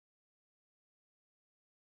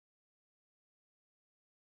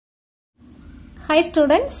Hi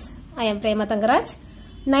students, I am Prema Tangaraj.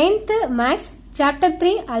 9th Maths Chapter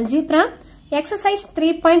 3 Algebra Exercise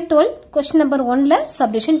 3.12 Question number 1 la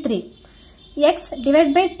Subdivision 3. X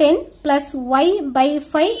divided by 10 plus y by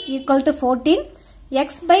 5 equal to 14. X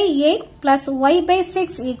by 8 plus y by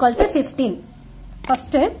 6 equal to 15.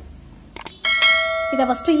 First, இதை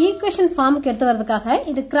first equation form எடுத்து வரதுக்காக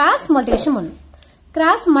இது cross multiplication பண்ணணும்.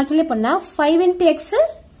 Cross multiply பண்ணா 5 into x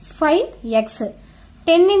 5x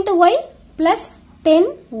 10 into y plus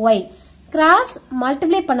 10y cross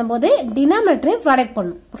multiply பண்ணும்போது denominator product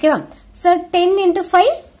பண்ணணும். ஓகேவா? So 10 into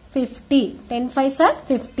 5 50. 10 5s are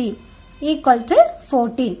 50 equal to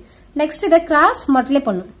 14. Next இதை cross multiply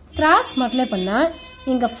பண்ணணும். Cross multiply பண்ணா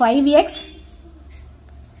இங்க 5x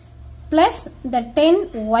plus the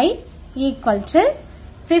 10y equal to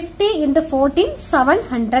 50 into 14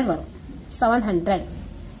 700 வரும். 700.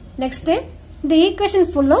 Next the equation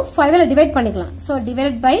full 5 ல divide பண்ணிக்கலாம். So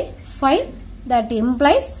divided by 5 that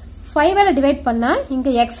implies 5 ல divide பண்ணா இங்க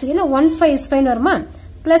x இல்ல 1 5 is 5 வருமா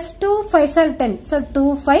plus 2 5s are 10. So 2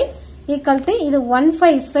 5 equal to இது 1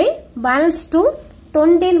 5 is 5 balance 2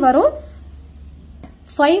 20 வரும்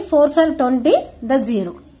 5 4s are 20 the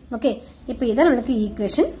 0. Okay, இப்போ இதான் நமக்கு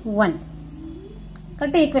equation 1.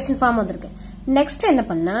 கரெக்ட் equation form வந்திருக்கு. Next என்ன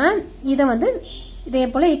பண்ணா இத வந்து இதே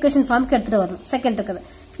போல equation form க்கு எடுத்துட்டு வரணும். செகண்ட் இருக்குது.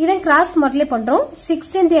 இத cross multiply பண்றோம்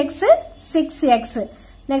 6 into x 6x.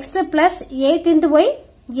 Next plus 8 into y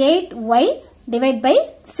 8y divide by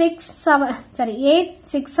 8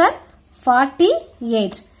 6 are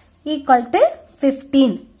 48 equal to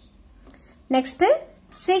 15. Next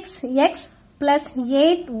 6x plus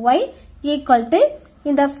 8y equal to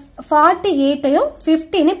இந்த 48 ஐயும்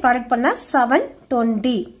 15 product பண்ணா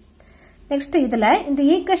 720. Next இதுல இந்த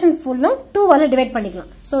equation full 2 ஆல divide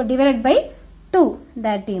பண்ணிக்கலாம். So divided by 2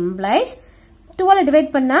 that implies 2 ஆல divide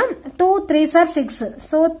பண்ணா 2 3s are 6.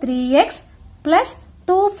 So 3x plus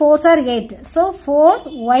 2 4s are 8. So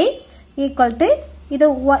 4y equal to இது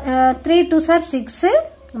 3 2s are 6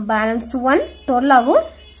 balance 1 12 ஆகும்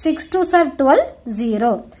 6 2s are 12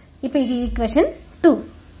 0. இப்போ இது equation 2.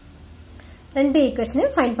 ரெண்டு equation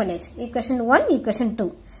find பண்ணியாச்சு. equation 1 equation 2.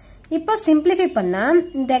 இப்போ simplify பண்ணா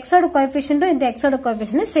இந்த x ஓட coefficient இந்த x ஓட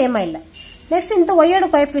coefficient சேமா இல்ல. நெக்ஸ்ட் இந்த y ஓட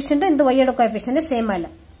coefficient இந்த y ஓட coefficient சேமா இல்ல.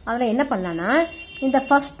 அதனால என்ன பண்ணலாம்னா இந்த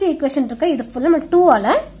ஃபர்ஸ்ட் ஈக்குவேஷன் இருக்க இது ஃபுல்லா நம்ம 2 ஆல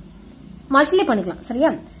மல்டிப்ளை பண்ணிக்கலாம். சரியா?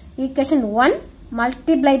 ஈக்குவேஷன் 1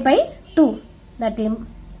 மல்டிப்ளை பை 2 தட்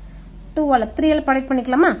 2 ஆல 3 ஆல ப்ராடக்ட்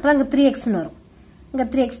பண்ணிக்கலாமா? அப்ப அங்க 3x ன்னு வரும். இங்க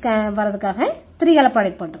 3x வரதுக்காக 3 ஆல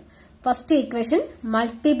ப்ராடக்ட் பண்றோம். First equation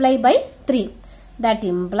multiply by 3 that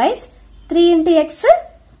implies 3 into x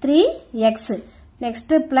 3x.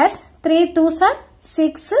 Next plus 3 2s are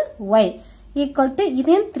 6y equal to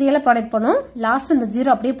இதையும் 3 ல ப்ராடக்ட் பண்ணும். லாஸ்ட் இந்த 0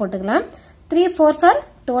 அப்படியே போட்டுக்கலாம். 3 4s are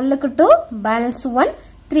 12 க்கு 2 balance 1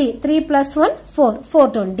 3 plus 1 4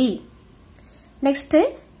 420. நெக்ஸ்ட்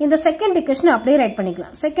இந்த செகண்ட் ஈக்குவேஷன் அப்படியே ரைட்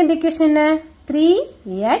பண்ணிக்கலாம். செகண்ட் ஈக்குவேஷன் என்ன?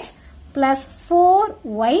 3x plus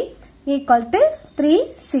 4y equal to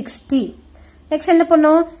 360. Next என்ன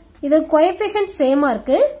பண்ணும்? இது கோஎஃபிஷியன்ட் சேமா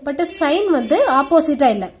இருக்கு பட் சைன் வந்து ஆப்போசிட்டா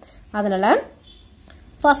இல்ல. அதனால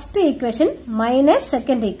first equation minus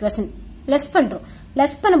second equation less பண்றோம்.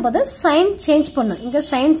 லெஸ் பண்ணும்போது சைன் சேஞ்ச் பண்ணும். இங்க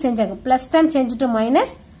சைன் சேஞ்ச் ஆகும். Plus time change to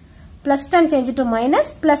minus plus time change to minus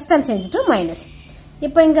plus time change to minus.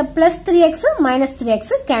 இப்போ இங்க plus 3x minus 3x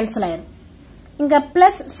cancel ஆயிரும். இங்க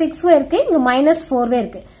plus 6y இருக்கு இங்க மைனஸ் 4y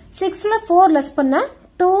இருக்கு. 6ல 4 லெஸ் பண்ணா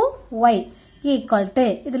 2y equal to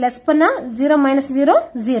இது லெஸ் பண்ணா 0 minus 0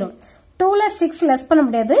 0. 2ல 6 லெஸ் பண்ண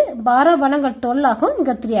முடியாது. 12 வனங்க 12 ஆகும்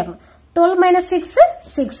இங்க 3 ஆகும். 12 minus 6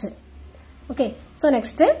 6. Okay, so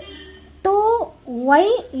next 2y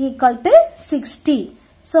equal to 60.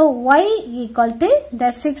 So y equal to the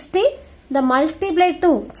 60 the multiply 2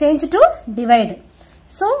 change to divide.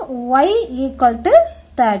 So y equal to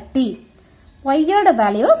 30. y ஓட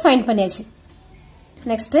வேல்யூ ஃபைண்ட் பண்ணியாச்சு.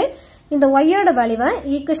 நெக்ஸ்ட் இந்த y ஓட வேல்யூவை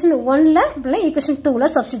ஈக்குவேஷன் 1 ல இல்ல ஈக்குவேஷன் 2 ல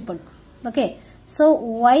சப்ஸ்டிட்யூட் பண்ணனும். Okay, so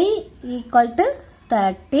y equal to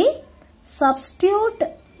 30 substitute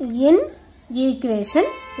in equation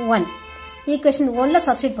 1. equation 1 ல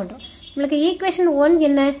சப்ஸ்டிட்யூட் பண்றோம். உங்களுக்கு equation 1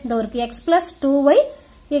 என்ன? இந்த ஒரு x plus 2y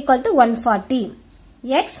equal to 140.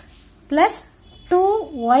 x plus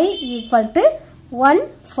 2y equal to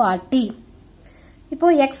 140. இப்போ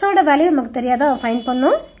x ஓட வேல்யூ நமக்கு தெரியாதா ஃபைண்ட்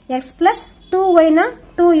பண்ணனும். x plus 2y னா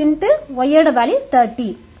 2 into y ஓட வேல்யூ 30.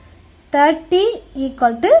 30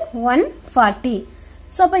 equal to 140.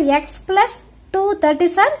 So அப்ப x plus 2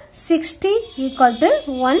 30s are 60 equal to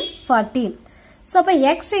 140. So அப்ப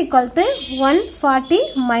x equal to 140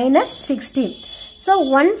 minus 60. So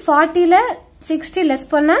 140 ல 60 less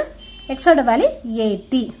பண்ணா x ஓட வேல்யூ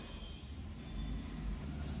 80.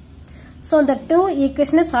 So இந்த 2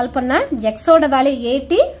 equation solve பண்ணா x ஓட வேல்யூ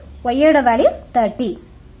 80, y ஓட value 30.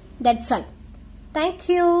 That's all. Thank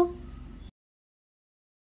you.